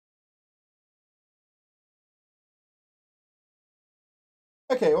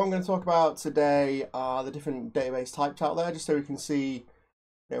Okay, what I'm going to talk about today are the different database types out there, just so we can see,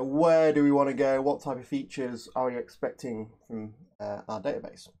 where do we want to go, what type of features are we expecting from our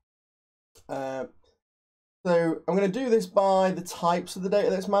database. So I'm going to do this by the types of the data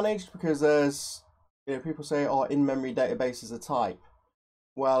that's managed, because there's, people say, oh, in-memory database is a type.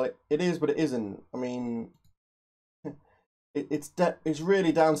 Well, it is, but it isn't. I mean, it's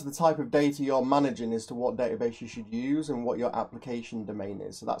really down to the type of data you're managing as to what database you should use and what your application domain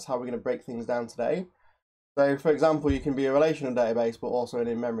is. So that's how we're going to break things down today. So for example, you can be a relational database, but also an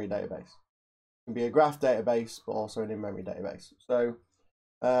in-memory database. You can be a graph database, but also an in-memory database. So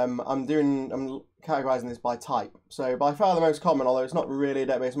I'm categorizing this by type. So by far the most common, although it's not really a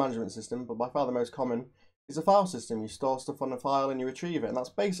database management system, but by far the most common is a file system. You store stuff on a file and you retrieve it. And that's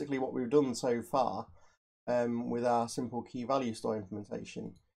basically what we've done so far. With our simple key value store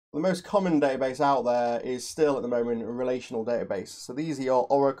implementation. The most common database out there is still at the moment a relational database. So these are your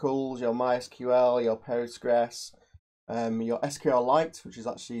Oracles, your MySQL, your Postgres, your SQLite, which is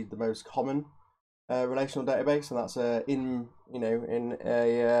actually the most common relational database, and that's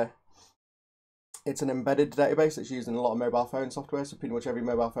it's an embedded database that's used in a lot of mobile phone software. So pretty much every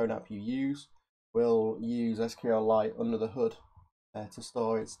mobile phone app you use will use SQLite under the hood to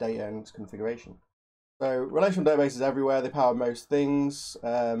store its data and its configuration. So relational databases everywhere, they power most things.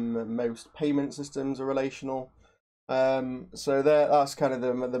 Most payment systems are relational. So that's kind of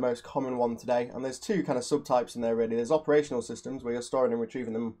the most common one today. And there's two kind of subtypes in there really. There's operational systems where you're storing and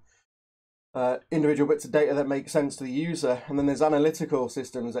retrieving them individual bits of data that make sense to the user. And then there's analytical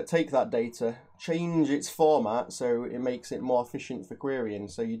systems that take that data, change its format so it makes it more efficient for querying.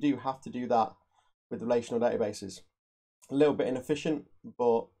 So you do have to do that with relational databases. A little bit inefficient,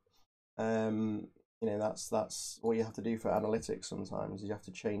 but that's what you have to do for analytics sometimes. You have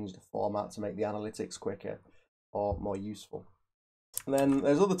to change the format to make the analytics quicker or more useful. And then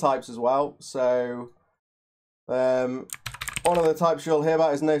there's other types as well. So one of the types you'll hear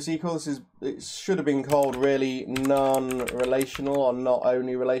about is NoSQL. It should have been called really non-relational or not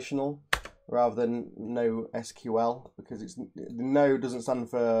only relational rather than NoSQL, because no doesn't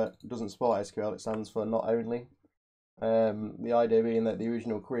support SQL, it stands for not only. The idea being that the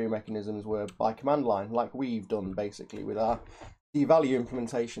original query mechanisms were by command line, like we've done basically with our key value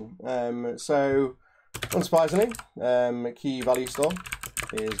implementation. So, unsurprisingly, key value store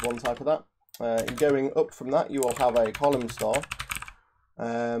is one type of that. Going up from that, you will have a column store,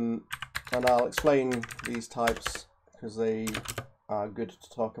 and I'll explain these types because they are good to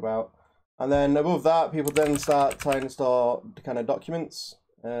talk about. And then above that, people then start trying to store kind of documents,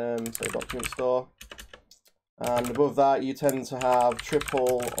 so document store. And above that, you tend to have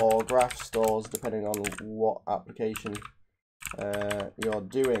triple or graph stores, depending on what application you're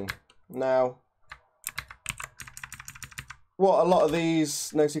doing. Now, what a lot of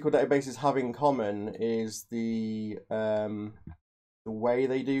these NoSQL databases have in common is the way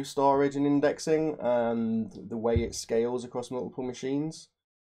they do storage and indexing, and the way it scales across multiple machines.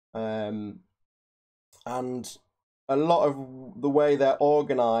 And a lot of the way they're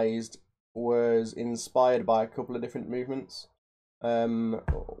organized was inspired by a couple of different movements.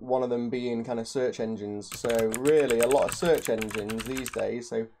 One of them being kind of search engines. So really a lot of search engines these days,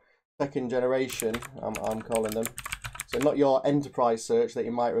 so second generation I'm calling them, so not your enterprise search that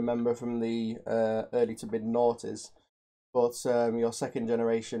you might remember from the early to mid noughties, but your second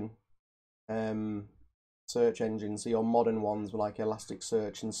generation search engines. So your modern ones were like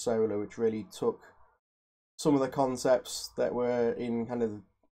Elasticsearch and Solr, which really took some of the concepts that were in kind of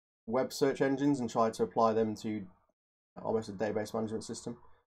web search engines and tried to apply them to almost a database management system.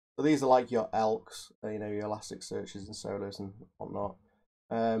 So these are like your Elks, your Elasticsearches and Solrs and whatnot.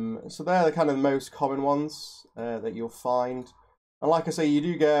 So they're the kind of most common ones that you'll find. And like I say, you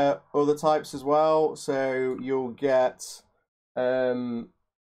do get other types as well. So you'll get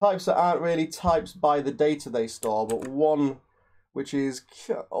types that aren't really types by the data they store, but one which is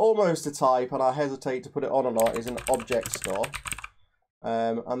almost a type, and I hesitate to put it on or not, is an object store.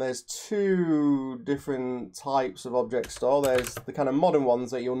 And there's two different types of object store. There's the kind of modern ones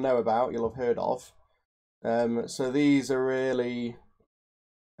that you'll know about, you'll have heard of. So these are really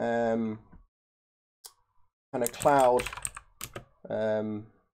kind of cloud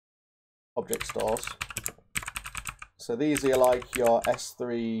object stores. So these are like your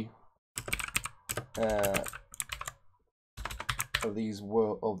S3 of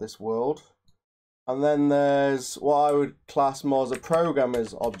this world. And then there's what I would class more as a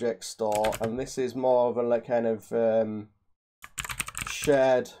programmer's object store, and this is more of a like kind of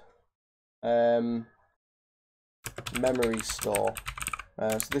shared memory store.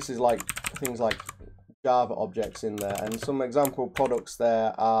 So this is like things like Java objects in there, and some example products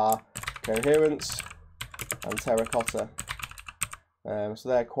there are Coherence and Terracotta. So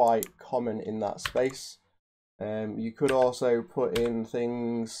they're quite common in that space. You could also put in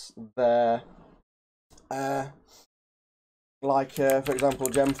things there like, for example,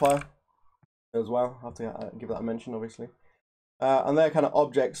 Gemfire as well. I have to give that a mention, obviously. And they're kind of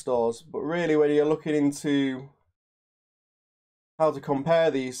object stores. But really, when you're looking into how to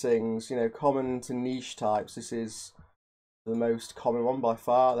compare these things, you know, common to niche types, this is the most common one by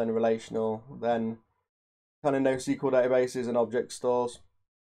far, then relational, then kind of NoSQL databases and object stores.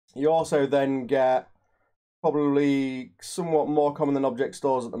 You also then get probably somewhat more common than object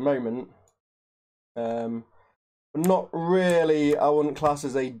stores at the moment. But not really, I wouldn't class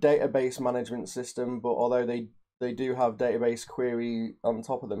as a database management system, but although they do have database query on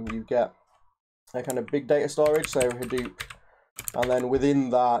top of them, you get a kind of big data storage, so Hadoop, and then within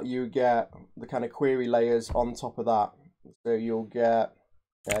that you get the kind of query layers on top of that. So you'll get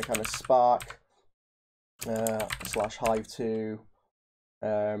kind of Spark slash Hive2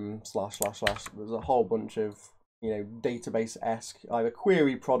 slash. There's a whole bunch of, you know, database-esque either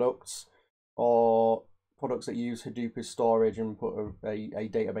query products or products that use Hadoop as storage and put a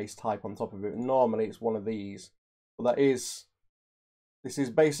database type on top of it. Normally it's one of these, but this is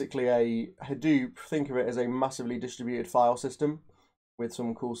basically a Hadoop. Think of it as a massively distributed file system with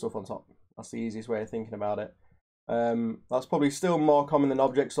some cool stuff on top. That's the easiest way of thinking about it. That's probably still more common than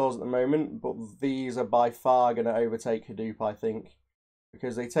object stores at the moment, but these are by far going to overtake Hadoop, I think,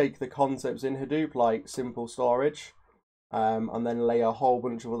 because they take the concepts in Hadoop, like simple storage, and then lay a whole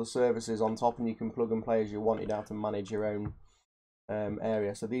bunch of other services on top, and you can plug and play as you want. You don't have to manage your own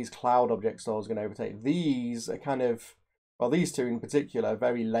area. So these cloud object stores are going to overtake. These are kind of, well, these two in particular are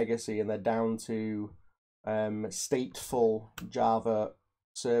very legacy, and they're down to stateful Java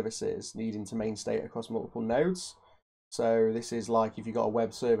services needing to main state across multiple nodes. So this is like if you've got a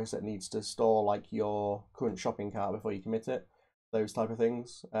web service that needs to store like your current shopping cart before you commit it, those type of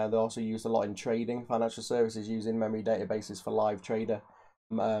things. They're also used a lot in trading. Financial services use in-memory databases for live trader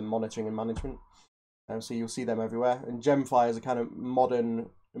monitoring and management. So you'll see them everywhere. And Gemfire is a kind of modern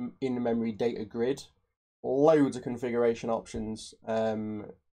in-memory data grid. Loads of configuration options. So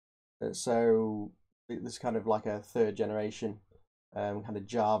this is kind of like a third generation kind of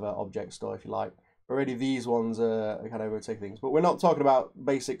Java object store, if you like. Already these ones are kind of overtaking things. But we're not talking about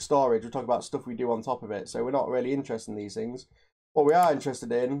basic storage. We're talking about stuff we do on top of it. So we're not really interested in these things. What we are interested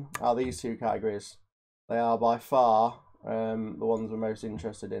in are these two categories. They are by far the ones we're most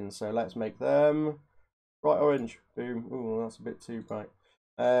interested in. So let's make them bright orange. Boom. Ooh, that's a bit too bright.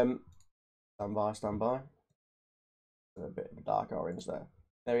 Stand by. A bit of dark orange there.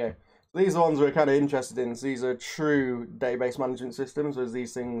 There we go. So these are the ones we're kind of interested in. So these are true database management systems, whereas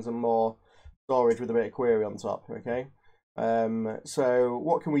these things are more storage with a bit of query on top. Okay. So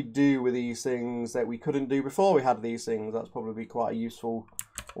what can we do with these things that we couldn't do before we had these things? That's probably quite a useful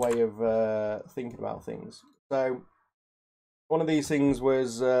way of thinking about things. So one of these things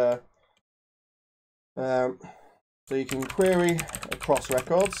was so you can query across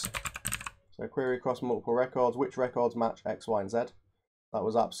records. So query across multiple records, which records match X, Y, and Z. That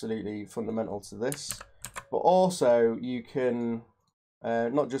was absolutely fundamental to this. But also you can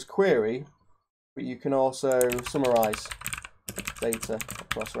not just query, but you can also summarize data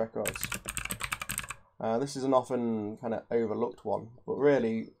across records. This is an often kind of overlooked one, but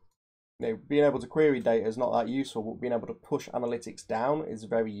really, you know, being able to query data is not that useful, but being able to push analytics down is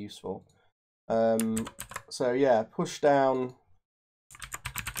very useful. So yeah, push down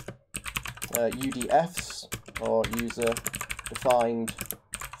UDFs, or user defined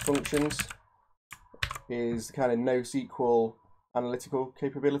functions, is the kind of NoSQL analytical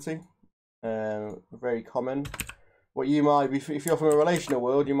capability. Very common. What you might be, if you're from a relational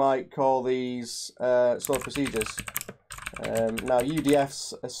world, you might call these stored procedures. Now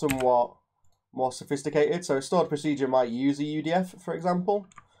UDFs are somewhat more sophisticated, so a stored procedure might use a UDF, for example.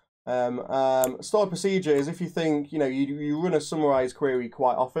 Stored procedure is if you think, you know, you run a summarize query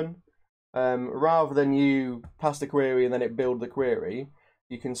quite often. Rather than you pass the query and then it build the query,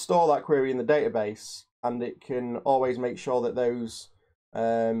 you can store that query in the database, and it can always make sure that those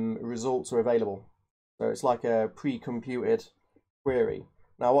results are available. So it's like a pre-computed query.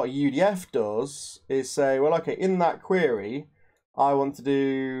 Now what a UDF does is say, well, okay, in that query, I want to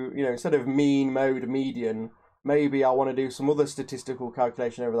do, you know, instead of mean, mode, median, maybe I want to do some other statistical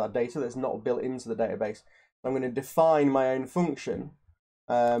calculation over that data that's not built into the database. I'm going to define my own function.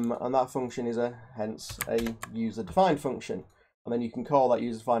 And that function is hence a user-defined function, and then you can call that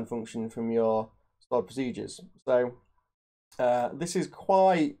user-defined function from your stored procedures. So this is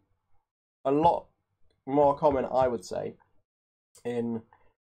quite a lot more common, I would say, in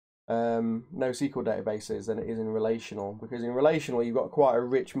NoSQL databases than it is in relational, because in relational you've got quite a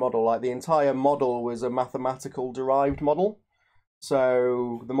rich model. Like the entire model was a mathematical derived model,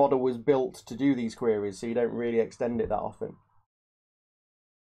 so the model was built to do these queries, so you don't really extend it that often.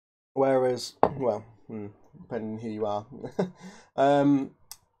 Whereas, well, depending on who you are,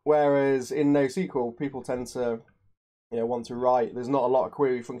 whereas in NoSQL people tend to want to write. There's not a lot of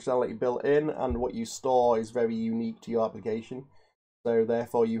query functionality built in, and what you store is very unique to your application. So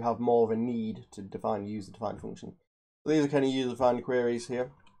therefore you have more of a need to define user-defined function. So these are kind of user-defined queries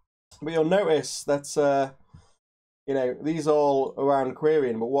here. But you'll notice that these are all around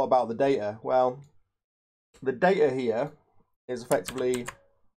querying, but what about the data? Well, the data here is effectively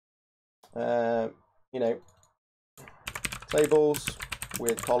tables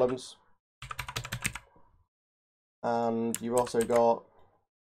with columns, and you've also got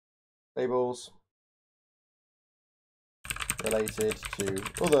tables related to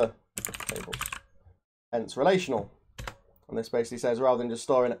other tables, hence relational. And this basically says, rather than just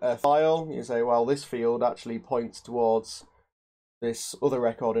storing a file, you say, well, this field actually points towards this other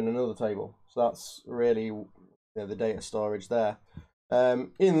record in another table. So that's really the data storage there.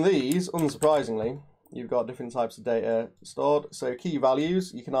 In these, unsurprisingly, you've got different types of data stored. So key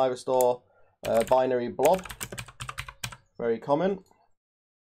values, you can either store a binary blob, very common.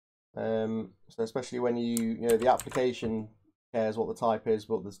 So especially when the application cares what the type is,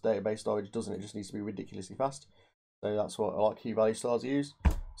 but this database storage doesn't. It just needs to be ridiculously fast. So that's what a lot of key value stores use.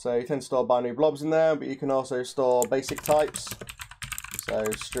 So you tend to store binary blobs in there, but you can also store basic types. So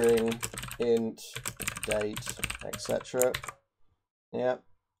string, int, date, etc. Yeah.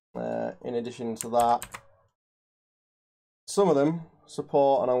 In addition to that, some of them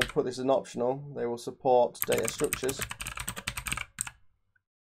support, and I will put this in optional, they will support data structures.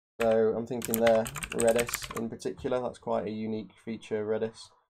 So I'm thinking there, Redis in particular, that's quite a unique feature of Redis,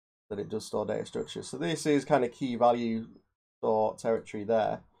 that it does store data structures. So this is kind of key value store territory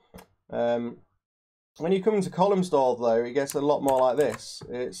there. When you come into column store though, it gets a lot more like this.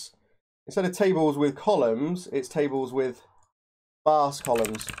 It's, instead of tables with columns, it's tables with sparse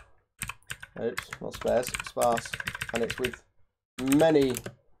columns. Oops, not sparse, sparse. And it's with many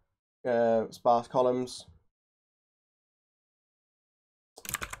sparse columns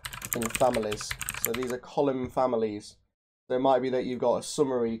in families. So these are column families. So it might be that you've got a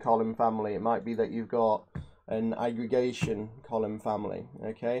summary column family. It might be that you've got an aggregation column family.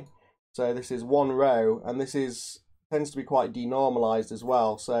 Okay, so this is one row, and this tends to be quite denormalized as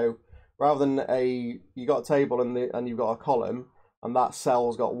well. So rather than you got a table and you've got a column, and that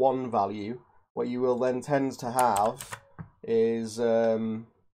cell's got one value, what you will then tend to have is you'll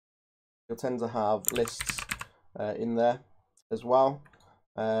tend to have lists in there as well.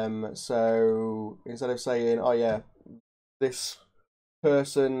 So instead of saying, oh yeah, this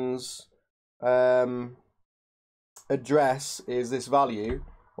person's address is this value,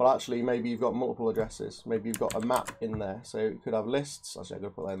 well actually maybe you've got multiple addresses. Maybe you've got a map in there. So you could have lists. Actually I'm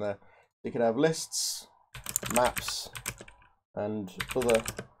going to put that in there. You could have lists, maps, and other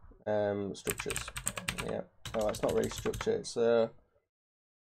structures. Yeah. Oh, it's not really structure. It's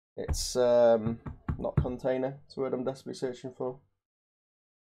not container. It's the word I'm desperately searching for.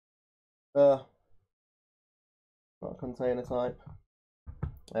 Not a container type.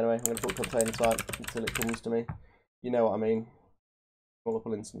 Anyway, I'm going to put container type until it comes to me. You know what I mean.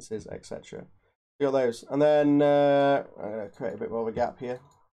 Multiple instances, etc. You got those, and then I'm going to create a bit more of a gap here.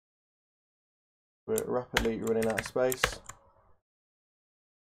 We're rapidly running out of space.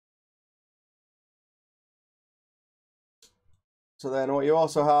 So then what you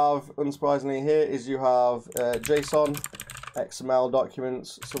also have, unsurprisingly here, is you have JSON, XML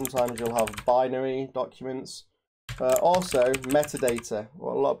documents. Sometimes you'll have binary documents. Also metadata.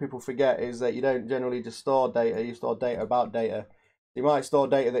 What a lot of people forget is that you don't generally just store data, you store data about data. You might store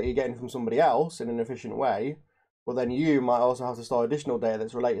data that you're getting from somebody else in an efficient way, but then you might also have to store additional data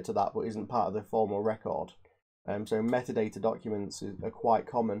that's related to that but isn't part of the formal record. So metadata documents are quite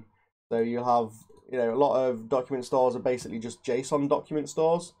common. So you'll have, a lot of document stores are basically just JSON document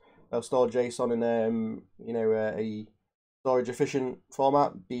stores. They'll store JSON in a storage efficient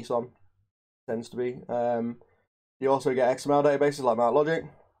format. BSON tends to be. You also get XML databases like MountLogic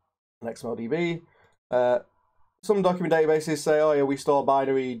and XMLDB. Some document databases say, oh yeah, we store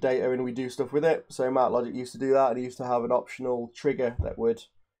binary data and we do stuff with it. So MountLogic used to do that, and it used to have an optional trigger that would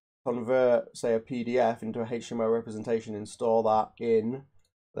convert, say, a PDF into a HTML representation and store that in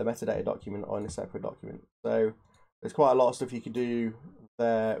the metadata document or in a separate document. So there's quite a lot of stuff you could do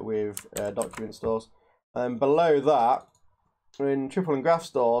there with document stores. And below that, in triple and graph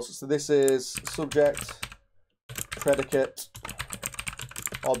stores. So this is subject, predicate,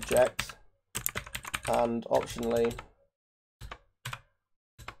 object, and optionally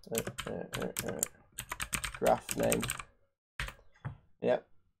graph name. Yep.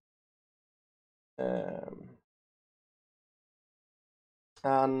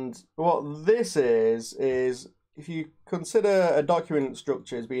 And what this is if you consider a document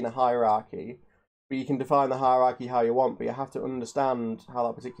structure as being a hierarchy, but you can define the hierarchy how you want, but you have to understand how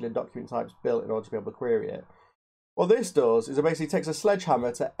that particular document type is built in order to be able to query it. What this does is it basically takes a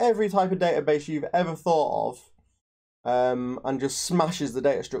sledgehammer to every type of database you've ever thought of, and just smashes the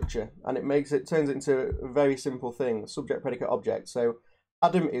data structure, and turns it into a very simple thing: subject, predicate, object. So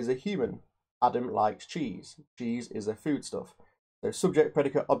Adam is a human. Adam likes cheese. Cheese is a foodstuff. So subject,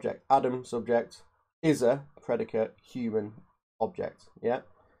 predicate, object. Adam, subject, is a predicate, human, object. Yeah,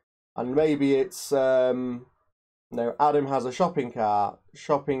 and maybe it's no, Adam has a shopping cart.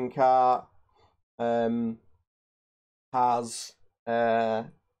 Shopping cart has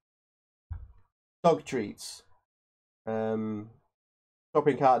dog treats.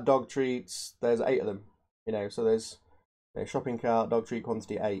 Shopping cart, dog treats. There's 8 of them. You know, so there's shopping cart, dog treat,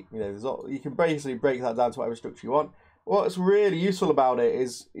 quantity 8. You know, you can basically break that down to whatever structure you want. What's really useful about it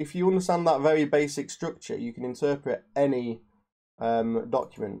is if you understand that very basic structure, you can interpret any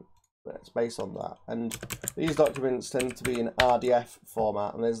document that's based on that. And these documents tend to be in RDF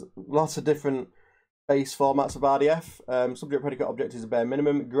format, and there's lots of different base formats of RDF. Subject, predicate, object is a bare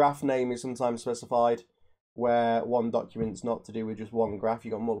minimum. Graph name is sometimes specified, where one document's not to do with just one graph.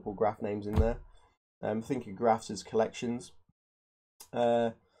 You've got multiple graph names in there. Think of graphs as collections.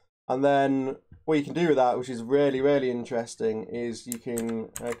 And then what you can do with that, which is really, really interesting, is you can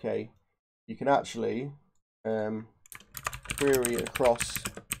actually query across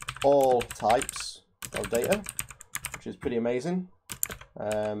all types of data, which is pretty amazing.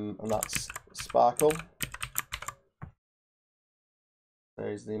 And that's Sparkle.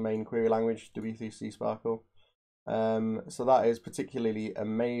 There's the main query language, W3C Sparkle. So that is particularly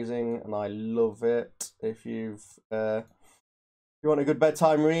amazing, and I love it. If you want a good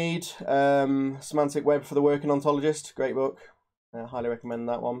bedtime read, Semantic Web for the Working Ontologist, great book. Highly recommend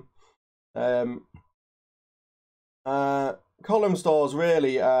that one. Column stores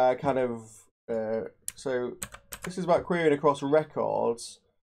really kind of so this is about querying across records.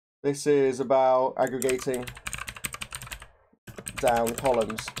 This is about aggregating down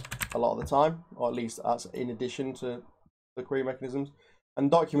columns a lot of the time, or at least that's in addition to the query mechanisms. And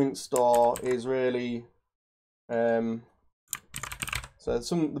document store is really so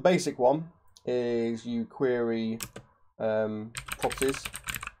the basic one is you query properties,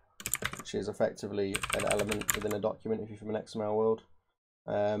 which is effectively an element within a document if you're from an XML world.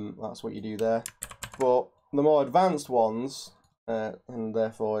 That's what you do there. But the more advanced ones, and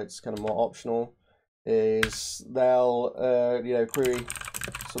therefore it's kind of more optional, is they'll query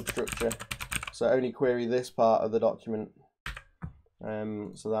substructure. So only query this part of the document.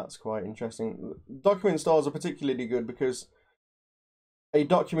 So that's quite interesting. Document stores are particularly good because a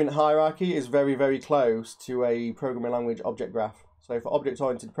document hierarchy is very, very close to a programming language object graph. So for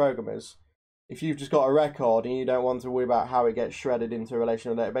object-oriented programmers, if you've just got a record and you don't want to worry about how it gets shredded into a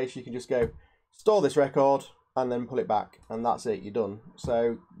relational database, you can just go store this record and then pull it back, and that's it, you're done.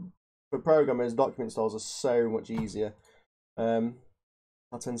 So for programmers, document stores are so much easier.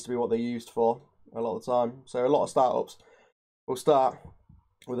 That tends to be what they're used for a lot of the time. So a lot of startups will start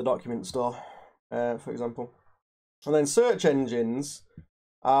with a document store, for example. And then search engines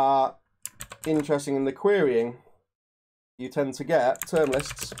are interesting in the querying. You tend to get term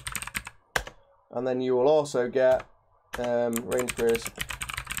lists, and then you will also get range queries,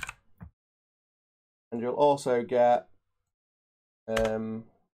 and you'll also get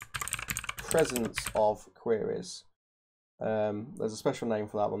presence of queries. There's a special name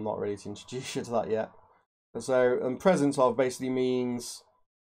for that one, I'm not ready to introduce you to that yet. So presence of basically means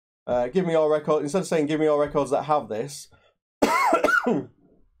give me all records. Instead of saying give me all records that have this,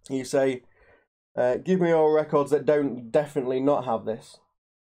 you say give me all records that don't definitely not have this.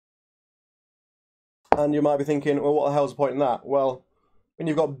 And you might be thinking, well, what the hell's the point in that? Well, when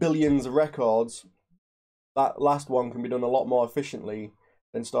you've got billions of records, that last one can be done a lot more efficiently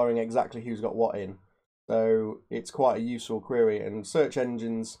than storing exactly who's got what in. So it's quite a useful query, and search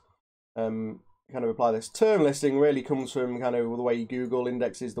engines kind of apply this. Term listing really comes from kind of the way Google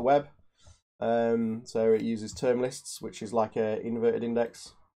indexes the web. So it uses term lists, which is like an inverted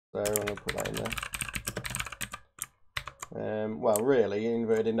index. So I'm going to put that in there. Well, really,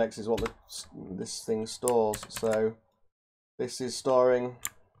 inverted index is what this thing stores. So this is storing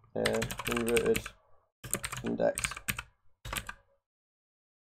inverted index.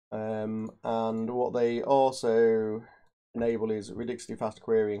 And what they also enable is ridiculously fast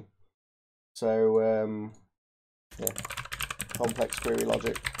querying. So yeah, complex query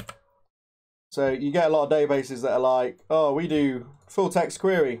logic. So you get a lot of databases that are like, oh, we do full text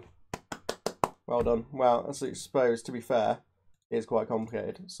query. Well done. Well, I suppose, to be fair, it's quite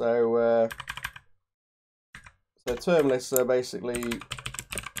complicated. So term lists are basically,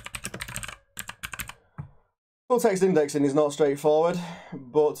 full text indexing is not straightforward,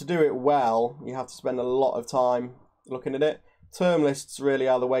 but to do it well, you have to spend a lot of time looking at it. Term lists really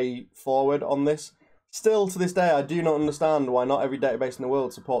are the way forward on this. Still, to this day, I do not understand why not every database in the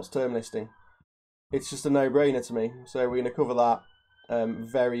world supports term listing. It's just a no-brainer to me. So we're going to cover that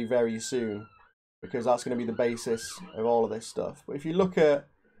very, very soon, because that's going to be the basis of all of this stuff. But if you look at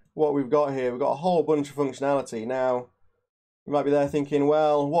what we've got here, we've got a whole bunch of functionality. Now, you might be there thinking,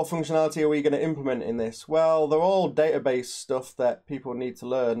 well, what functionality are we going to implement in this? Well, they're all database stuff that people need to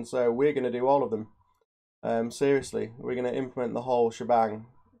learn, so we're going to do all of them. Seriously, we're going to implement the whole shebang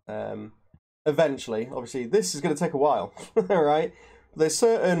eventually. Obviously, this is going to take a while, right? There's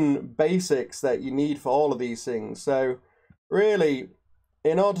certain basics that you need for all of these things. So really,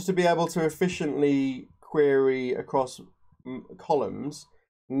 in order to be able to efficiently query across columns,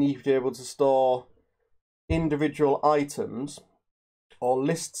 you need to be able to store individual items or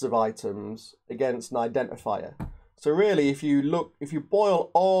lists of items against an identifier. So really, if you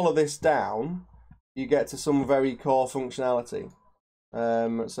boil all of this down, you get to some very core functionality.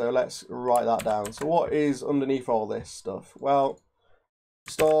 So let's write that down. So what is underneath all this stuff? Well,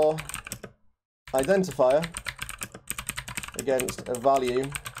 store identifier against a value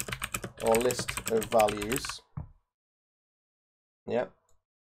or list of values. Yep.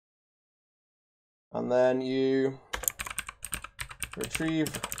 And then you retrieve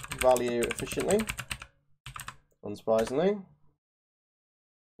value efficiently, unsurprisingly.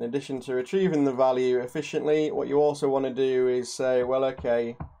 In addition to retrieving the value efficiently, what you also want to do is say, well,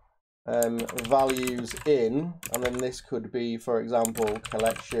 okay, values in, and then this could be, for example,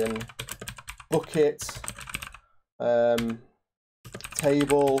 collection, bucket,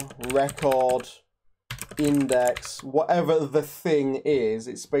 table, record, index, whatever the thing is.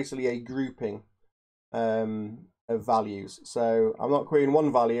 It's basically a grouping of values. So I'm not querying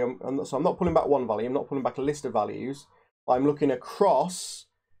one value, so I'm not pulling back one value, I'm not pulling back a list of values. I'm looking across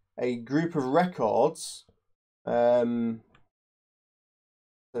a group of records. So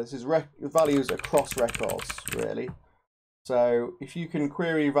this is values across records, really. So if you can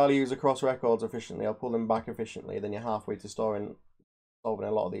query values across records efficiently, or pull them back efficiently, then you're halfway to solving a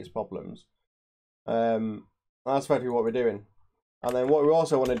lot of these problems. That's effectively what we're doing. And then what we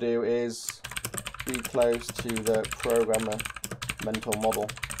also want to do is be close to the programmer mental model.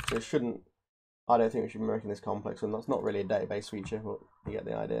 So it shouldn't, I don't think we should be making this complex, and that's not really a database feature, but you get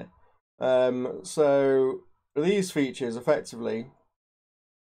the idea. So these features, effectively,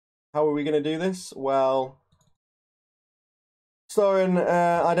 how are we going to do this? Well, store and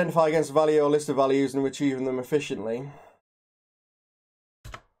identify against a value or list of values and retrieving them efficiently.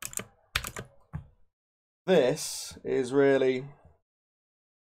 This is really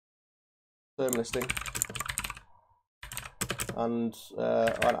term listing and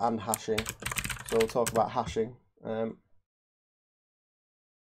hashing. So we'll talk about hashing.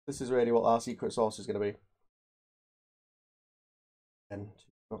 This is really what our secret sauce is going to be. And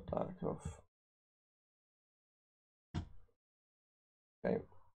not that off. Okay,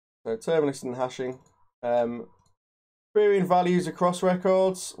 so term listing and hashing. Querying values across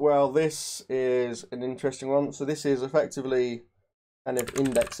records. Well, this is an interesting one. So this is effectively kind of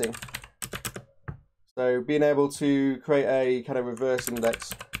indexing. So being able to create a kind of reverse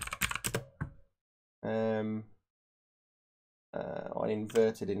index. Or an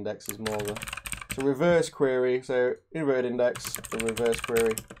inverted index is more the so reverse query. So inverted index, the reverse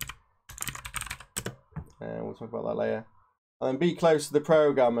query. And we'll talk about that later. And then be close to the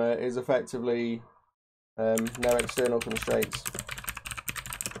programmer is effectively no external constraints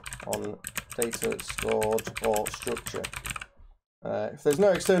on data stored or structure. If there's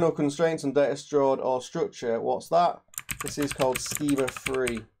no external constraints on data stored or structure, what's that? This is called schema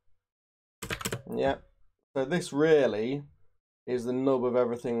free. Yeah. So this really is the nub of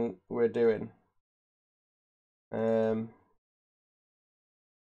everything we're doing. There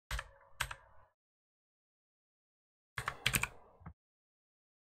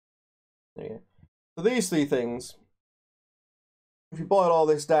you go. So these three things, if you boil all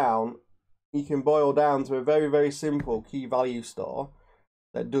this down, you can boil down to a very, very simple key value store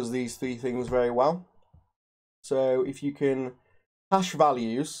that does these three things very well. So if you can hash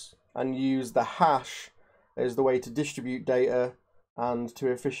values and use the hash as the way to distribute data and to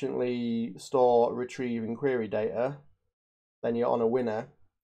efficiently store, retrieve, and query data, then you're on a winner.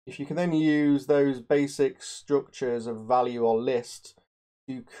 If you can then use those basic structures of value or list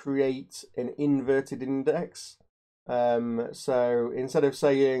to create an inverted index, so instead of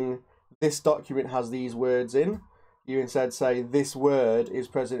saying this document has these words in, you instead say this word is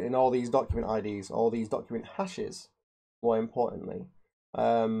present in all these document IDs, all these document hashes, more importantly.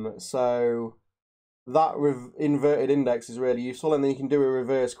 So that inverted index is really useful, and then you can do a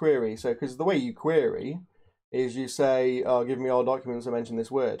reverse query. So because the way you query is you say, oh, give me all documents that mention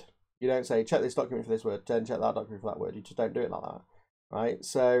this word. You don't say check this document for this word, then check that document for that word. You just don't do it like that, right?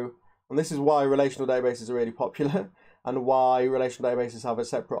 So, and this is why relational databases are really popular, and why relational databases have a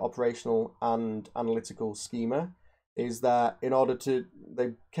separate operational and analytical schema, is that in order to,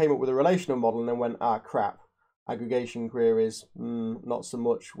 they came up with a relational model and then went, ah, crap, aggregation queries, not so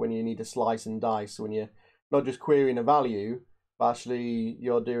much when you need to slice and dice, when you're not just querying a value, but actually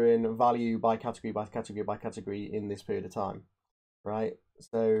you're doing value by category by category by category in this period of time, right?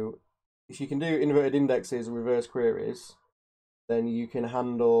 So if you can do inverted indexes and reverse queries, then you can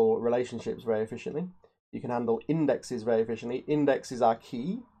handle relationships very efficiently. You can handle indexes very efficiently. Indexes are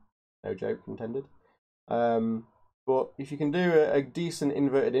key, no joke intended. But if you can do a decent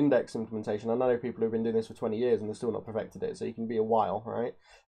inverted index implementation, I know people who've been doing this for 20 years and they're still not perfected it, so you can be a while, right?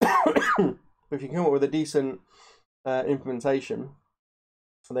 But if you come up with a decent implementation,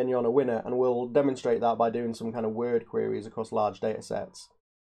 then you're on a winner, and we'll demonstrate that by doing some kind of word queries across large data sets.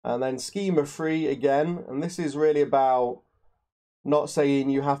 And then schema free again, and this is really about not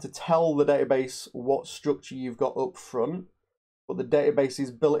saying you have to tell the database what structure you've got up front, but the database is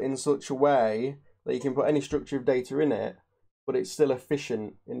built in such a way that you can put any structure of data in it, but it's still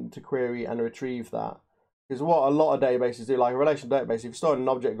efficient to query and retrieve that. Because what a lot of databases do, like a relational database, if you store an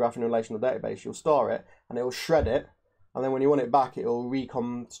object graph in a relational database, you'll store it and it will shred it, and then when you want it back, it will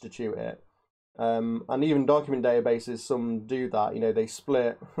reconstitute it. And even document databases, some do that. You know, they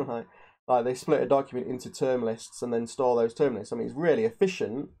split like they split a document into term lists and then store those term lists. I mean, it's really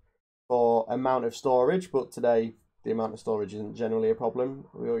efficient for amount of storage, but today the amount of storage isn't generally a problem.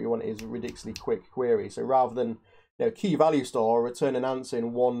 All you want is a ridiculously quick query. So rather than, you know, key value store, return an answer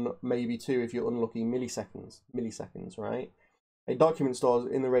in 1, maybe 2 if you're unlucky, milliseconds, right? A document store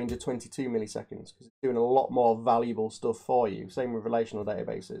is in the range of 22 milliseconds because it's doing a lot more valuable stuff for you. Same with relational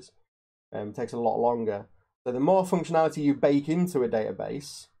databases. It takes a lot longer. So the more functionality you bake into a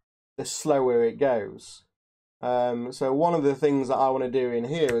database, the slower it goes. So one of the things that I want to do in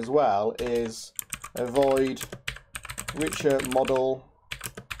here as well is avoid richer model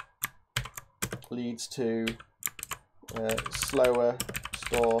leads to slower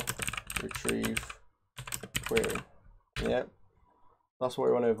store, retrieve, query. Yeah, that's what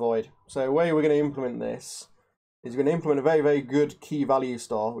we want to avoid. So the way we're going to implement this is we're going to implement a very, very good key value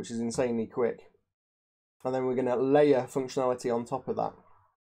store, which is insanely quick. And then we're going to layer functionality on top of that.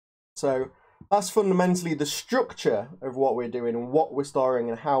 So that's fundamentally the structure of what we're doing and what we're storing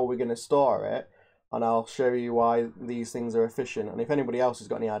and how we're going to store it. And I'll show you why these things are efficient. And if anybody else has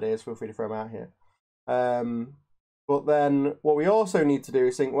got any ideas, feel free to throw them out here. But then what we also need to do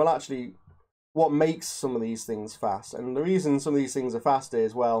is think, well, actually, what makes some of these things fast? And the reason some of these things are fast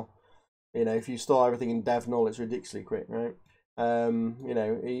is, well, you know, if you store everything in dev null, it's ridiculously quick, right? You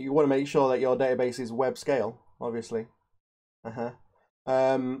know, you want to make sure that your database is web scale, obviously.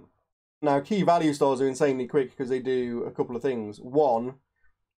 Now, key value stores are insanely quick because they do a couple of things. One,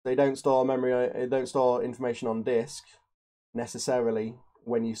 they don't store memory, they don't store information on disk necessarily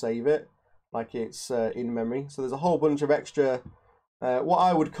when you save it, like it's in memory. So there's a whole bunch of extra, what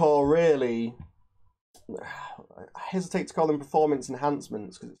I would call really, I hesitate to call them performance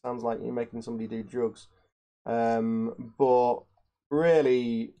enhancements because it sounds like you're making somebody do drugs. But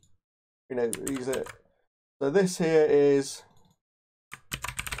really, you know, these are, so this here is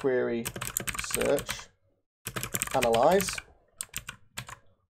query, search, analyze.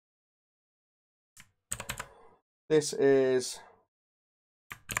 This is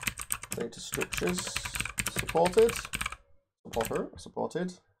data structures, supported.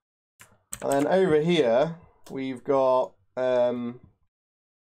 And then over here, we've got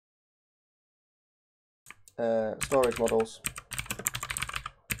storage models.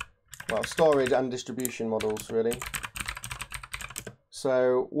 Well, storage and distribution models, really.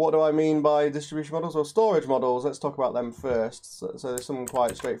 So what do I mean by distribution models? Or storage models, let's talk about them first. So there's some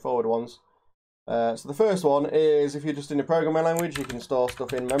quite straightforward ones. So the first one is, if you're just in a programming language, you can store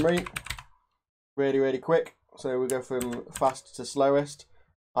stuff in memory really, really quick. So we go from fast to slowest.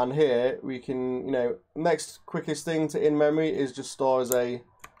 And here we can, you know, next quickest thing to in memory is just store as a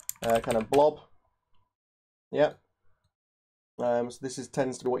kind of blob. Yep. So this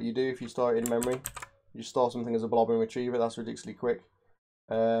tends to be what you do if you store it in memory. You store something as a blob and retrieve it. That's ridiculously quick.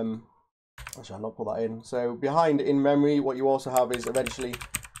 Actually, I'll not put that in. So behind in memory, what you also have is eventually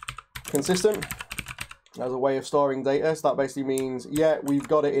consistent as a way of storing data. So that basically means, yeah, we've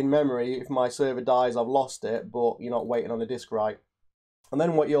got it in memory. If my server dies, I've lost it, but you're not waiting on the disk write. And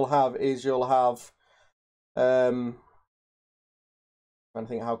then what you'll have is you'll have, I'm trying to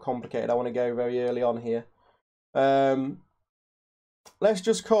think how complicated I want to go very early on here. Let's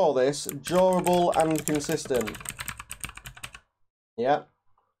just call this durable and consistent. Yeah.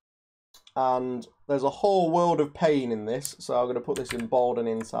 And there's a whole world of pain in this, so I'm going to put this in bold and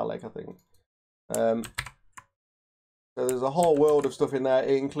in italic, I think. So there's a whole world of stuff in there.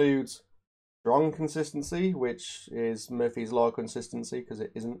 It includes strong consistency, which is Murphy's Law of consistency, because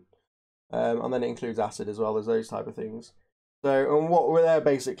it isn't. And then it includes acid as well. There's those type of things. So, and what we're there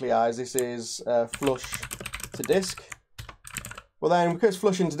basically as, this is flush to disk. Well then, because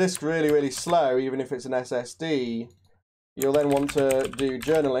flushing to disk is really, really slow, even if it's an SSD, you'll then want to do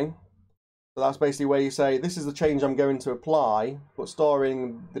journaling. So that's basically where you say, this is the change I'm going to apply, but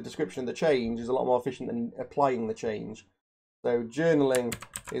storing the description of the change is a lot more efficient than applying the change. So journaling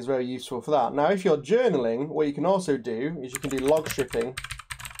is very useful for that. Now, if you're journaling, what you can also do is you can do log shipping.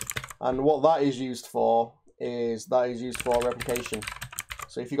 And what that is used for is replication.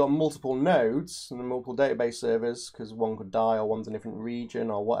 So if you've got multiple nodes and multiple database servers, because one could die or one's in a different region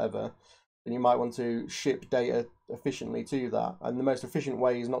or whatever, then you might want to ship data efficiently to that. And the most efficient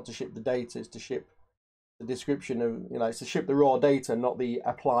way is not to ship the data, it's to ship the description of, it's to ship the raw data, not the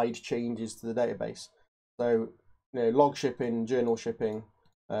applied changes to the database. So, log shipping, journal shipping,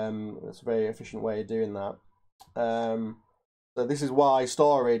 that's a very efficient way of doing that. So this is why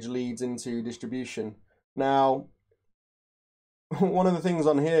storage leads into distribution. Now, one of the things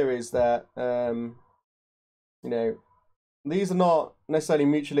on here is that, these are not necessarily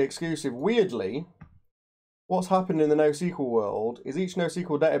mutually exclusive. Weirdly, what's happened in the NoSQL world is each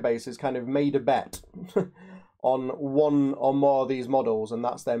NoSQL database has kind of made a bet on one or more of these models, and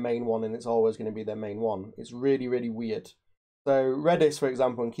that's their main one, and it's always going to be their main one. It's really, really weird. So Redis, for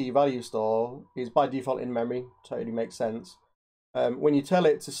example, and key value store is by default in memory. Totally makes sense. When you tell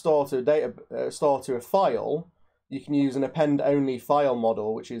it to store to a file, you can use an append-only file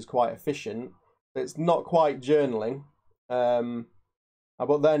model, which is quite efficient. It's not quite journaling.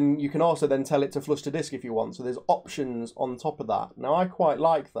 But then you can also then tell it to flush to disk if you want. So there's options on top of that. Now, I quite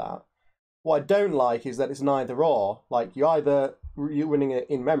like that. What I don't like is that it's neither or. Like, you're running it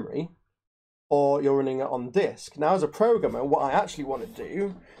in memory or you're running it on disk. Now, as a programmer, what I actually want to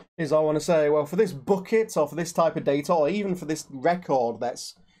do is I want to say, well, for this bucket or for this type of data, or even for this record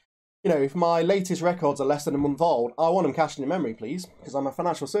that's, if my latest records are less than a month old, I want them cached in memory, please, because I'm a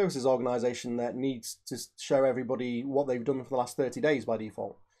financial services organization that needs to show everybody what they've done for the last 30 days by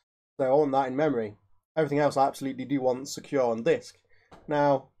default. So I want that in memory. Everything else I absolutely do want secure on disk.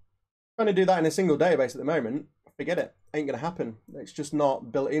 Now, trying to do that in a single database at the moment, forget it. Ain't going to happen. It's just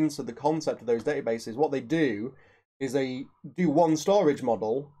not built into the concept of those databases. What they do is they do one storage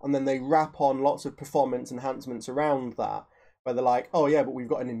model, and then they wrap on lots of performance enhancements around that, where they're like, oh yeah, but we've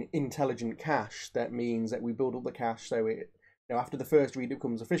got an intelligent cache. That means that we build up the cache so it, after the first read, it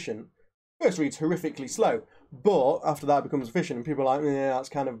becomes efficient. First read's horrifically slow, but after that it becomes efficient, and people are like, yeah,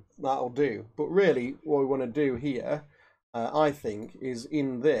 that'll do. But really, what we want to do here, I think, is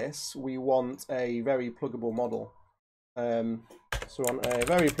in this, we want a very pluggable model. So we want a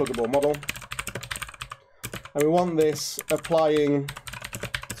very pluggable model. And we want this applying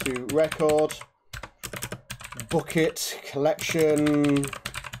to record, bucket, collection,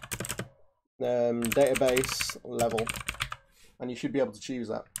 database level. And you should be able to choose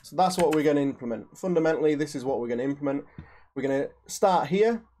that. So that's what we're going to implement. Fundamentally, this is what we're going to implement. We're going to start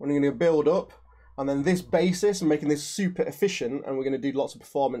here, we're going to build up, and then this basis and making this super efficient, and we're going to do lots of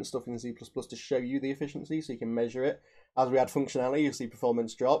performance stuff in C++ to show you the efficiency so you can measure it. As we add functionality, you'll see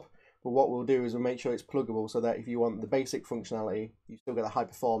performance drop. But what we'll do is we'll make sure it's pluggable so that if you want the basic functionality, you still get the high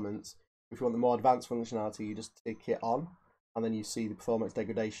performance. If you want the more advanced functionality, you just take it on, and then you see the performance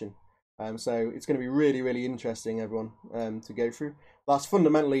degradation. So it's going to be really, really interesting, everyone, to go through. That's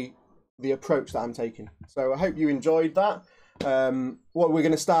fundamentally the approach that I'm taking. So I hope you enjoyed that. What we're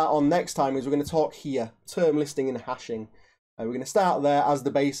going to start on next time is we're going to talk here, term listing and hashing. We're going to start there as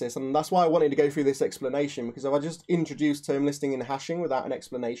the basis, and that's why I wanted to go through this explanation, because if I just introduced term listing and hashing without an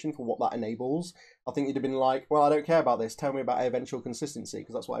explanation for what that enables, I think you'd have been like, well, I don't care about this, tell me about eventual consistency,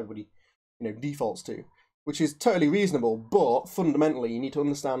 because that's what everybody defaults to, which is totally reasonable. But fundamentally, you need to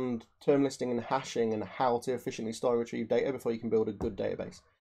understand term listing and hashing and how to efficiently store and retrieve data before you can build a good database.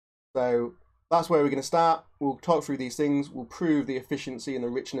 So that's where we're going to start. We'll talk through these things, we'll prove the efficiency and the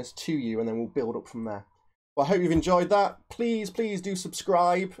richness to you, and then we'll build up from there. Well, I hope you've enjoyed that. Please do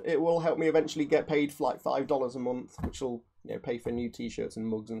subscribe. It will help me eventually get paid for like $5 a month, which will, you know, pay for new t-shirts and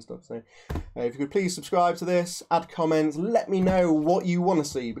mugs and stuff. So if you could please subscribe to this, add comments, let me know what you want to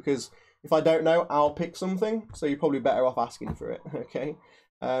see, because if I don't know, I'll pick something. So you're probably better off asking for it, okay?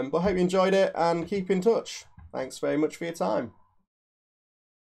 But I hope you enjoyed it, and keep in touch. Thanks very much for your time.